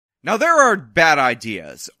Now, there are bad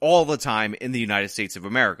ideas all the time in the United States of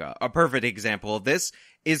America. A perfect example of this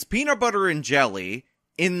is peanut butter and jelly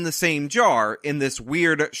in the same jar in this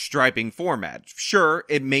weird striping format. Sure,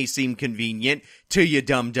 it may seem convenient to you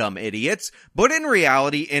dumb idiots, but in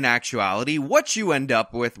reality, in actuality, what you end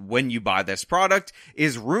up with when you buy this product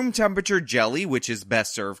is room temperature jelly, which is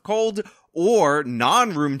best served cold, or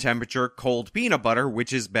non-room temperature cold peanut butter,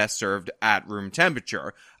 which is best served at room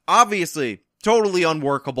temperature. Obviously, totally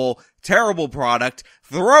unworkable, terrible product,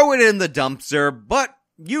 throw it in the dumpster, but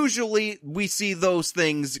usually we see those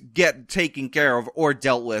things get taken care of or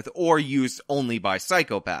dealt with or used only by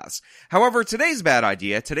psychopaths. However, today's bad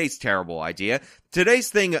idea, today's terrible idea,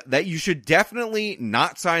 today's thing that you should definitely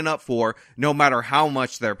not sign up for, no matter how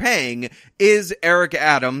much they're paying, is Eric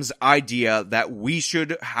Adams' idea that we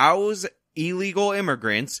should house illegal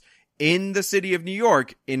immigrants in the city of New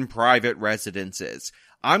York in private residences.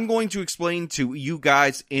 I'm going to explain to you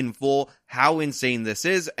guys in full how insane this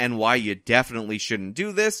is and why you definitely shouldn't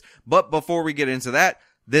do this. But before we get into that,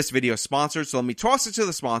 this video is sponsored, so let me toss it to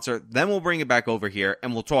the sponsor, then we'll bring it back over here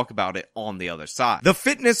and we'll talk about it on the other side. The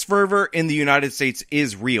fitness fervor in the United States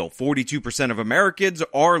is real. 42% of Americans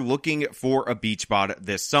are looking for a beach bod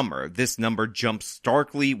this summer. This number jumps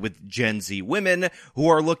starkly with Gen Z women who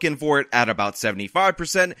are looking for it at about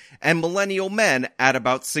 75% and millennial men at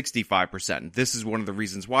about 65%. This is one of the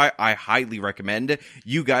reasons why I highly recommend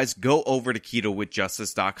you guys go over to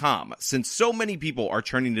ketowithjustice.com. Since so many people are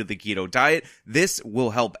turning to the keto diet, this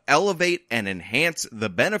will help elevate and enhance the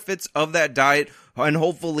benefits of that diet and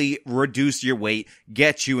hopefully reduce your weight,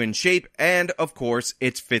 get you in shape, and of course,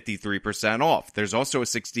 it's 53% off. There's also a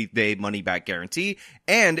 60-day money-back guarantee,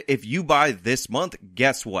 and if you buy this month,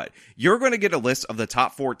 guess what? You're going to get a list of the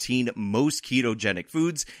top 14 most ketogenic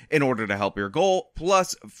foods in order to help your goal,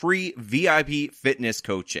 plus free VIP fitness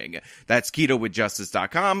coaching. That's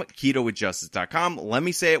ketowithjustice.com, ketowithjustice.com. Let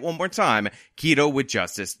me say it one more time,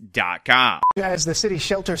 ketowithjustice.com. As the city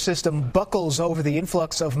shelter system buckles over the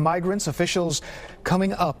influx of migrants, officials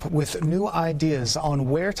coming up with new ideas on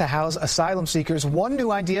where to house asylum seekers. One new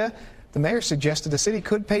idea, the mayor suggested the city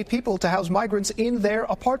could pay people to house migrants in their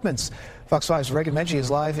apartments. Fox 5's Regan Menchie is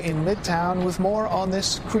live in Midtown with more on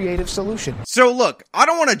this creative solution. So look, I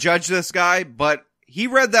don't want to judge this guy, but he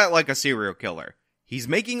read that like a serial killer. He's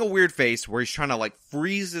making a weird face where he's trying to like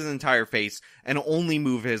freeze his entire face and only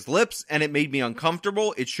move his lips, and it made me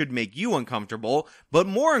uncomfortable. It should make you uncomfortable, but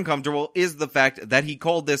more uncomfortable is the fact that he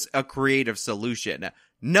called this a creative solution.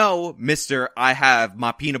 No, mister, I have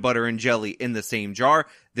my peanut butter and jelly in the same jar.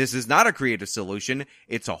 This is not a creative solution.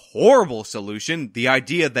 It's a horrible solution. The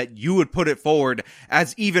idea that you would put it forward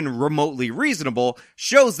as even remotely reasonable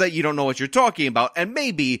shows that you don't know what you're talking about, and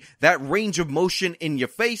maybe that range of motion in your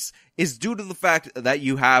face is due to the fact that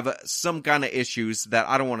you have some kind of issues that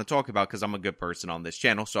I don't want to talk about because I'm a good person on this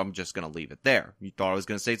channel, so I'm just going to leave it there. You thought I was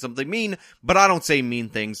going to say something mean, but I don't say mean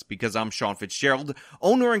things because I'm Sean Fitzgerald,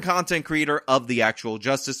 owner and content creator of The Actual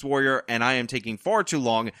Justice Warrior, and I am taking far too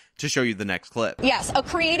long to show you the next clip. Yes, a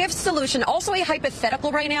creative solution, also a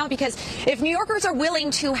hypothetical right now, because if New Yorkers are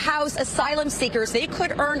willing to house asylum seekers, they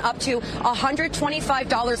could earn up to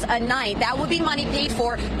 $125 a night. That would be money paid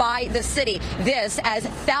for by the city. This as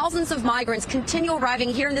thousands of migrants continue arriving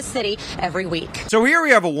here in the city every week. So here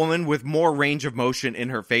we have a woman with more range of motion in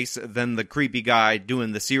her face than the creepy guy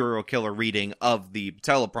doing the serial killer reading of the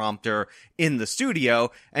teleprompter in the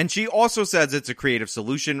studio, and she also says it's a creative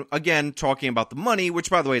solution, again talking about the money, which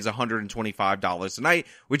by the way is $125 a night,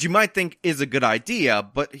 which you might think is a good idea,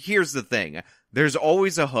 but here's the thing. There's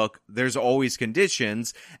always a hook, there's always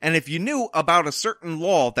conditions, and if you knew about a certain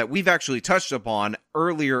law that we've actually touched upon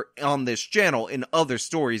earlier on this channel in other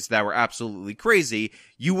stories that were absolutely crazy,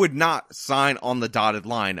 you would not sign on the dotted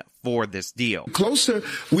line for this deal. The closer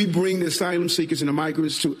we bring the asylum seekers and the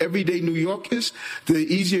migrants to everyday New Yorkers, the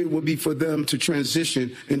easier it will be for them to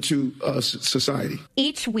transition into society.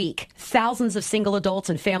 Each week, thousands of single adults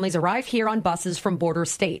and families arrive here on buses from border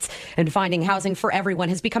states, and finding housing for everyone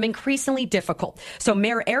has become increasingly difficult. So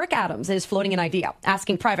Mayor Eric Adams is floating an idea,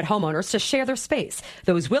 asking private homeowners to share their space.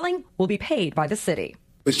 Those willing will be paid by the city.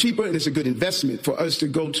 It's cheaper and it's a good investment for us to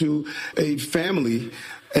go to a family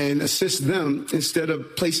and assist them instead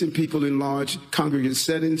of placing people in large congregate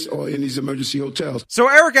settings or in these emergency hotels. So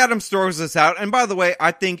Eric Adams throws this out, and by the way,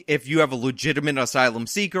 I think if you have a legitimate asylum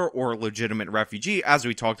seeker or a legitimate refugee, as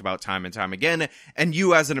we talked about time and time again, and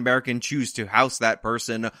you as an American choose to house that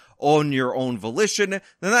person on your own volition, then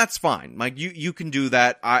that's fine. Like, you can do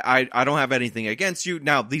that. I don't have anything against you.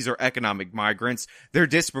 Now, these are economic migrants. They're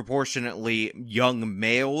disproportionately young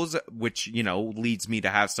males, which, you know, leads me to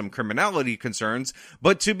have some criminality concerns,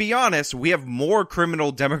 but to be honest, we have more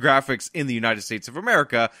criminal demographics in the United States of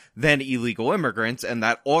America than illegal immigrants, and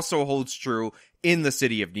that also holds true in the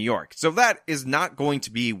city of New York. So that is not going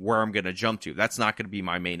to be where I'm going to jump to. That's not going to be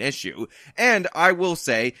my main issue. And I will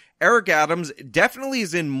say, Eric Adams definitely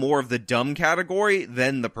is in more of the dumb category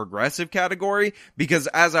than the progressive category, because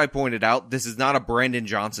as I pointed out, this is not a Brandon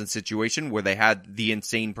Johnson situation where they had the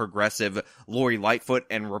insane progressive Lori Lightfoot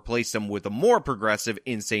and replaced him with a more progressive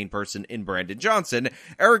insane person in Brandon Johnson.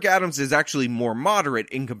 Eric Adams is actually more moderate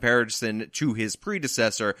in comparison to his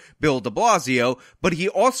predecessor, Bill de Blasio, but he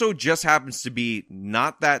also just happens to be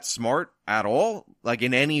not that smart at all, like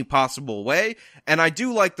in any possible way. And I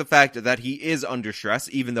do like the fact that he is under stress,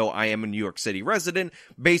 even though I am a New York City resident,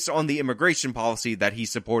 based on the immigration policy that he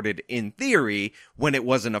supported in theory when it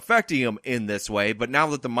wasn't affecting him in this way. But now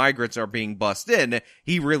that the migrants are being bussed in,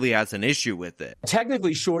 he really has an issue with it.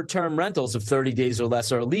 Technically, short-term rentals of 30 days or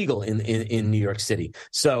less are illegal in New York City.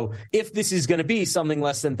 So if this is going to be something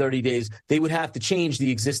less than 30 days, they would have to change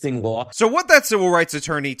the existing law. So what that civil rights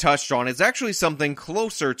attorney touched on is actually something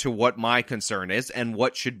closer to what my concern is and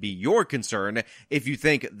what should be your concern if you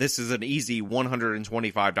think this is an easy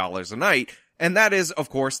 $125 a night. And that is,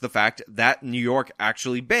 of course, the fact that New York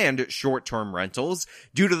actually banned short-term rentals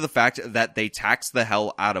due to the fact that they taxed the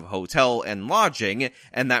hell out of hotel and lodging,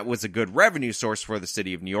 and that was a good revenue source for the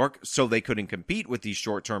city of New York, so they couldn't compete with these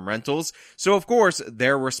short-term rentals. So, of course,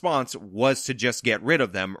 their response was to just get rid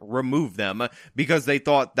of them, remove them, because they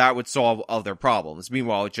thought that would solve other problems.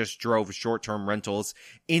 Meanwhile, it just drove short-term rentals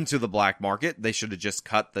into the black market. They should have just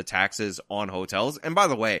cut the taxes on hotels. And by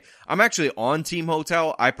the way, I'm actually on Team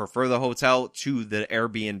Hotel. I prefer the hotel to the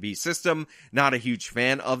Airbnb system. Not a huge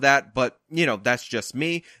fan of that, but you know, that's just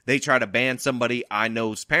me. They try to ban somebody I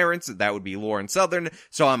know's parents. That would be Lauren Southern.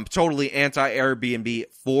 So I'm totally anti-Airbnb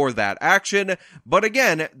for that action. But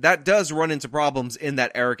again, that does run into problems in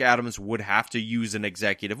that Eric Adams would have to use an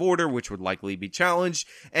executive order, which would likely be challenged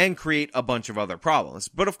and create a bunch of other problems.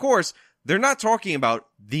 But of course, they're not talking about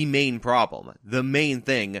the main problem, the main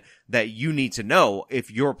thing that you need to know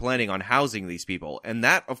if you're planning on housing these people. And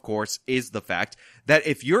that, of course, is the fact that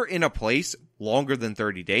if you're in a place longer than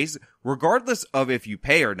 30 days, regardless of if you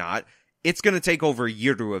pay or not, it's going to take over a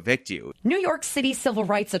year to evict you. New York City civil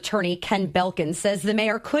rights attorney Ken Belkin says the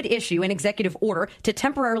mayor could issue an executive order to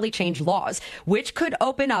temporarily change laws, which could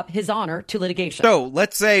open up his honor to litigation. So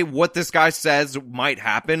let's say what this guy says might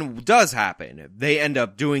happen does happen. They end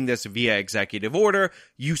up doing this via executive order.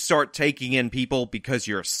 You start taking in people because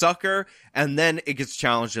you're a sucker, and then it gets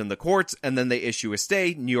challenged in the courts, and then they issue a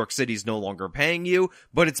stay. New York City's no longer paying you,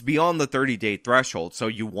 but it's beyond the 30-day threshold, so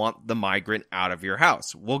you want the migrant out of your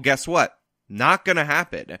house. Well, guess what? Not gonna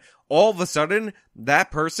happen. All of a sudden,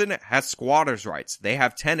 that person has squatters' rights. They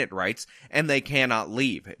have tenant rights, and they cannot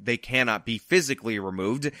leave. They cannot be physically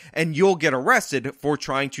removed, and you'll get arrested for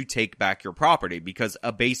trying to take back your property because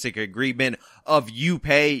a basic agreement of you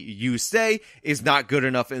pay, you stay is not good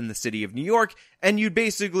enough in the city of New York, and you'd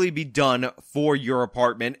basically be done for your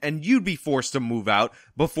apartment, and you'd be forced to move out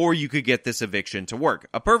before you could get this eviction to work.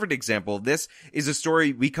 A perfect example of this is a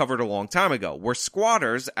story we covered a long time ago, where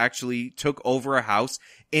squatters actually took over a house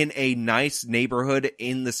in a nice neighborhood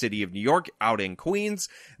in the city of New York, out in Queens.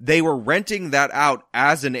 They were renting that out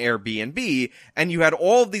as an Airbnb, and you had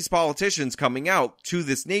all of these politicians coming out to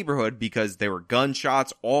this neighborhood because there were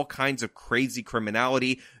gunshots, all kinds of crazy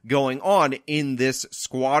criminality going on in this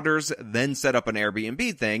squatters then set up an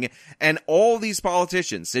Airbnb thing, and all these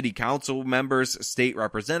politicians, city council members, state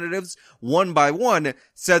representatives, one by one,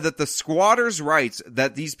 said that the squatters' rights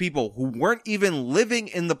that these people who weren't even living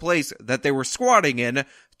in the place that they were squatting in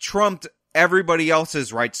trumped everybody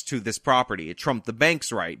else's rights to this property. It trumped the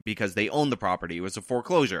bank's right because they owned the property. It was a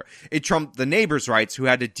foreclosure. It trumped the neighbor's rights who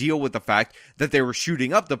had to deal with the fact that they were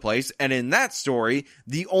shooting up the place. And in that story,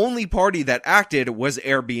 the only party that acted was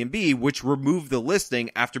Airbnb, which removed the listing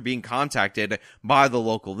after being contacted by the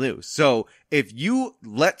local news. So if you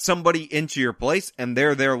let somebody into your place and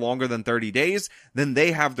they're there longer than 30 days, then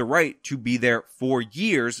they have the right to be there for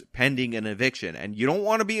years pending an eviction. And you don't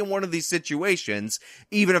want to be in one of these situations,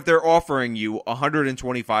 even if they're offering you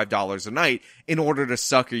 $125 a night in order to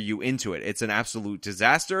sucker you into it. It's an absolute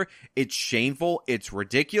disaster. It's shameful. It's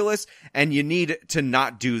ridiculous. And you need to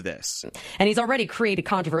not do this. And he's already created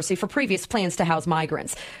controversy for previous plans to house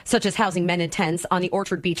migrants, such as housing men in tents on the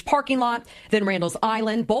Orchard Beach parking lot, then Randall's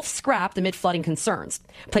Island, both scrapped amid flooding concerns.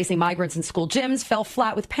 Placing migrants in school gyms fell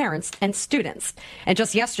flat with parents and students. And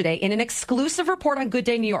just yesterday, in an exclusive report on Good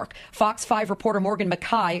Day New York, Fox 5 reporter Morgan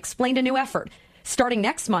Mackay explained a new effort Starting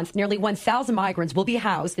next month, nearly 1,000 migrants will be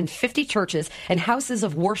housed in 50 churches and houses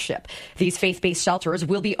of worship. These faith-based shelters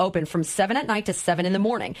will be open from 7 at night to 7 in the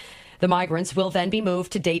morning. The migrants will then be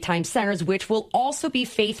moved to daytime centers, which will also be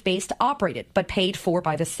faith-based operated, but paid for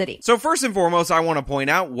by the city. So first and foremost, I want to point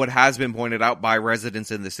out what has been pointed out by residents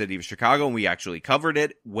in the city of Chicago, and we actually covered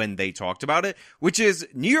it when they talked about it, which is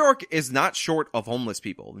New York is not short of homeless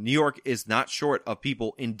people. New York is not short of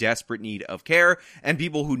people in desperate need of care and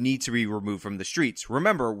people who need to be removed from the streets.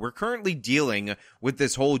 Remember, we're currently dealing with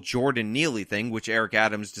this whole Jordan Neely thing, which Eric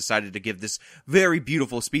Adams decided to give this very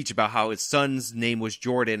beautiful speech about how his son's name was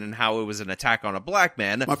Jordan and how it was an attack on a black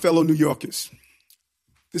man. My fellow New Yorkers,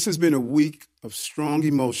 this has been a week of strong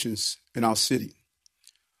emotions in our city.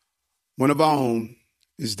 One of our own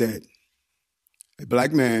is dead. A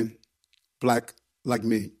black man, black like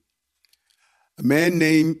me. A man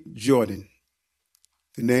named Jordan.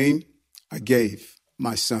 The name I gave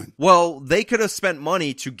my son. Well, they could have spent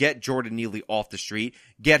money to get Jordan Neely off the street,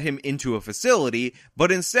 get him into a facility,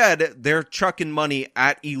 but instead they're chucking money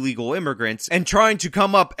at illegal immigrants and trying to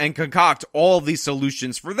come up and concoct all these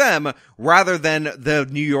solutions for them rather than the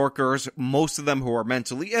New Yorkers, most of them who are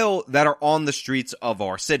mentally ill, that are on the streets of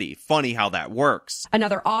our city. Funny how that works.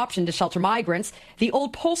 Another option to shelter migrants, the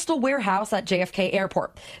old postal warehouse at JFK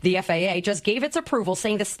Airport. The FAA just gave its approval,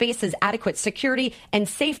 saying the space has adequate security and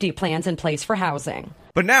safety plans in place for housing.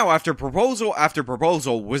 But now, after proposal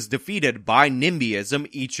was defeated by NIMBYism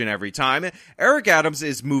each and every time, Eric Adams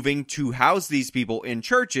is moving to house these people in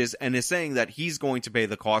churches and is saying that he's going to pay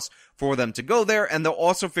the cost for them to go there, and they'll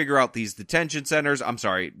also figure out these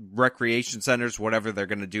recreation centers, whatever they're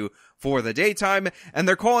going to do for the daytime, and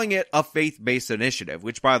they're calling it a faith-based initiative,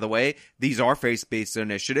 which, by the way, these are faith-based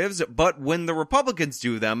initiatives, but when the Republicans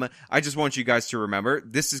do them, I just want you guys to remember,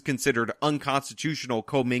 this is considered unconstitutional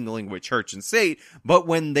commingling with church and state, but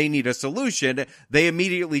when they need a solution, they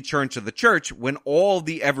immediately turn to the church when all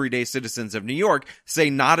the everyday citizens of New York say,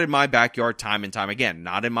 not in my backyard time and time again,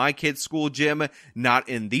 not in my kid's school gym, not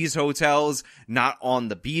in these hotels, not on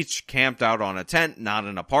the beach, camped out on a tent, not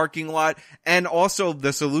in a parking lot. And also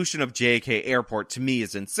the solution of JFK Airport to me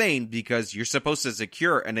is insane because you're supposed to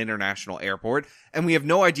secure an international airport and we have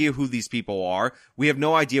no idea who these people are. We have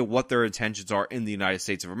no idea what their intentions are in the United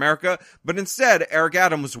States of America, but instead Eric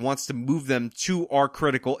Adams wants to move them to our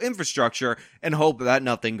critical infrastructure and hope that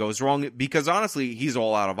nothing goes wrong because honestly, he's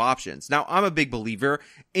all out of options. Now, I'm a big believer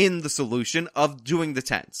in the solution of doing the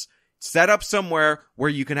tents. Set up somewhere where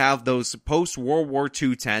you can have those post-World War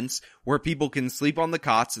II tents where people can sleep on the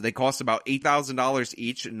cots. They cost about $8,000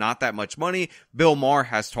 each, not that much money. Bill Maher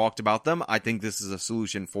has talked about them. I think this is a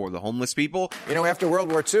solution for the homeless people. You know, after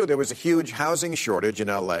World War II, there was a huge housing shortage in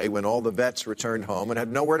L.A. when all the vets returned home and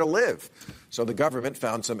had nowhere to live. So the government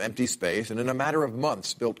found some empty space and in a matter of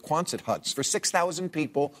months built Quonset huts for 6,000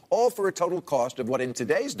 people, all for a total cost of what in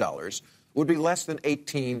today's dollars would be less than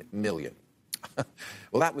 $18 million.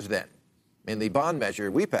 Well, that was then. In the bond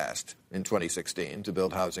measure we passed in 2016 to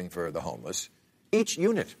build housing for the homeless, each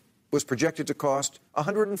unit was projected to cost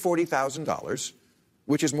 $140,000,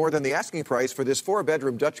 which is more than the asking price for this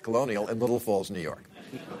 4-bedroom Dutch colonial in Little Falls, New York.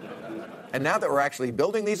 And now that we're actually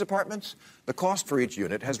building these apartments, the cost for each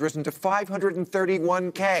unit has risen to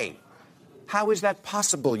 $531K. How is that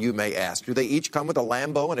possible, you may ask? Do they each come with a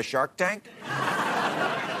Lambo and a shark tank?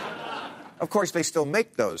 Of course, they still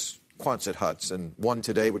make those Quonset huts, and one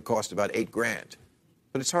today would cost about $8,000.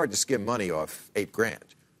 But it's hard to skim money off $8,000.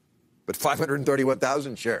 But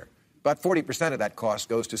 $531,000, sure. About 40% of that cost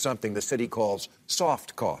goes to something the city calls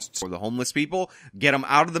soft costs. For the homeless people, get them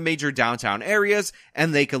out of the major downtown areas,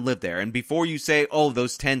 and they can live there. And before you say, oh,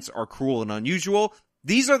 those tents are cruel and unusual,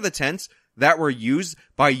 these are the tents that were used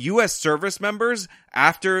by U.S. service members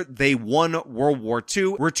after they won World War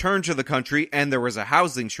II, returned to the country, and there was a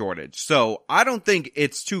housing shortage. So I don't think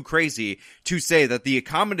it's too crazy to say that the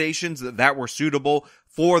accommodations that were suitable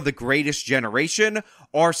for the greatest generation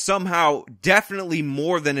are somehow definitely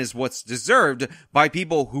more than is what's deserved by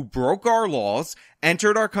people who broke our laws,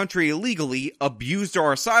 entered our country illegally, abused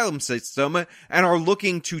our asylum system, and are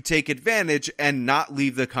looking to take advantage and not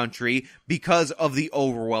leave the country because of the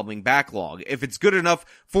overwhelming backlog. If it's good enough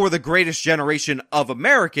for the greatest generation of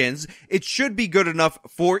Americans, it should be good enough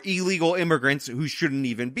for illegal immigrants who shouldn't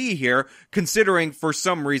even be here, considering for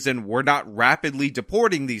some reason we're not rapidly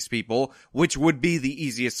deporting these people, which would be the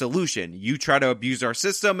easiest solution. You try to abuse our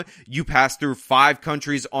system, you pass through 5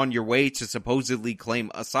 countries on your way to supposedly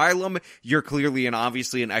claim asylum, you're clearly and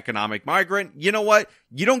obviously an economic migrant. You know what?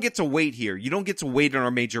 You don't get to wait here. You don't get to wait in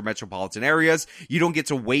our major metropolitan areas. You don't get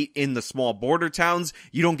to wait in the small border towns.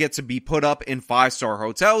 You don't get to be put up in 5-star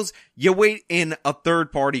hotels. You wait in a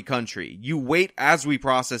third-party country. You wait as we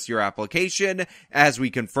process your application, as we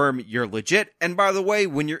confirm you're legit. And by the way,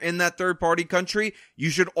 when you're in that third-party country, you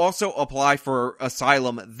should also apply for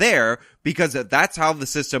asylum there, because that's how the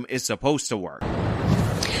system is supposed to work.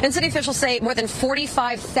 And city officials say more than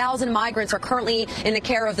 45,000 migrants are currently in the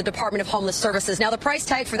care of the Department of Homeless Services. Now, the price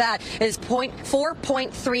tag for that is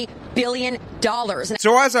 $4.3 billion.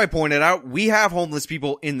 So as I pointed out, we have homeless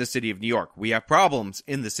people in the city of New York. We have problems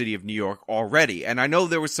in the city of New York already. And I know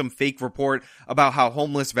there was some fake report about how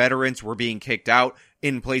homeless veterans were being kicked out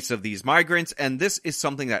in place of these migrants, and this is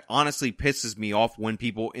something that honestly pisses me off when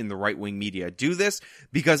people in the right-wing media do this,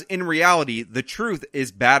 because in reality, the truth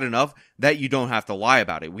is bad enough that you don't have to lie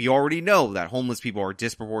about it. We already know that homeless people are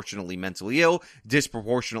disproportionately mentally ill,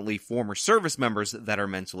 disproportionately former service members that are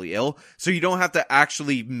mentally ill, so you don't have to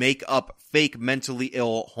actually make up fake mentally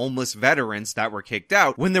ill homeless veterans that were kicked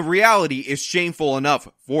out, when the reality is shameful enough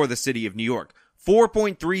for the city of New York.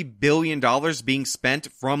 $4.3 billion being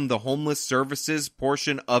spent from the homeless services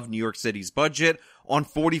portion of New York City's budget on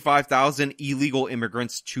 45,000 illegal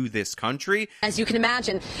immigrants to this country. As you can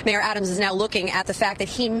imagine, Mayor Adams is now looking at the fact that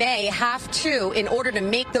he may have to, in order to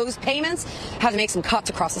make those payments, have to make some cuts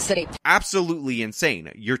across the city. Absolutely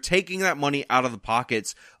insane. You're taking that money out of the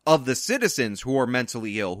pockets of the citizens who are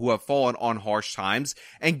mentally ill, who have fallen on harsh times,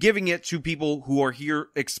 and giving it to people who are here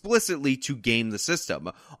explicitly to game the system.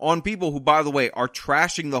 On people who, by the way, are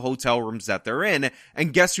trashing the hotel rooms that they're in,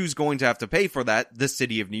 and guess who's going to have to pay for that? The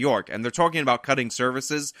city of New York. And they're talking about cutting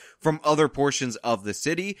services from other portions of the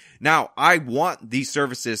city. Now, I want these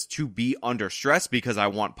services to be under stress because I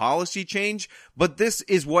want policy change, but this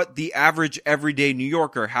is what the average everyday New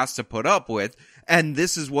Yorker has to put up with, and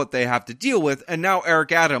this is what they have to deal with. And now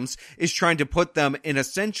Eric Adams is trying to put them in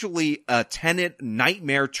essentially a tenant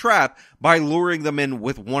nightmare trap by luring them in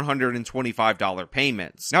with $125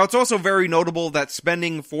 payments. Now, it's also very notable that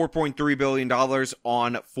spending $4.3 billion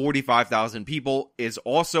on 45,000 people is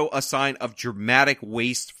also a sign of dramatic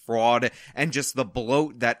waste, fraud, and just the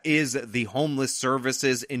bloat that is the homeless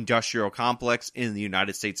services industrial complex in the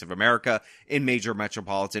United States of America in major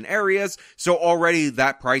metropolitan areas. So already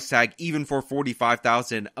that price tag, even for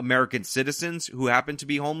 45,000 American citizens who happen to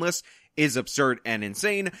be homeless, is absurd and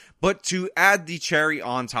insane. But to add the cherry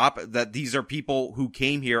on top that these are people who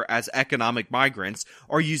came here as economic migrants,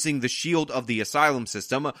 are using the shield of the asylum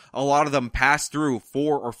system. A lot of them passed through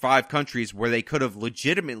 4 or 5 countries where they could have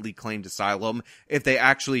legitimately claimed asylum if they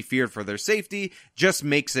actually feared for their safety, just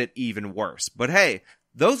makes it even worse. But hey,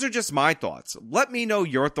 those are just my thoughts. Let me know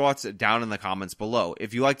your thoughts down in the comments below.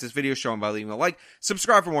 If you liked this video, show them by leaving a like,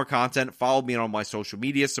 subscribe for more content, follow me on all my social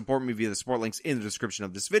media, support me via the support links in the description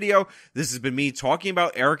of this video. This has been me talking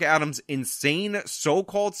about Eric Adams' insane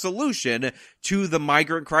so-called solution to the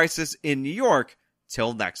migrant crisis in New York.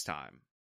 Till next time.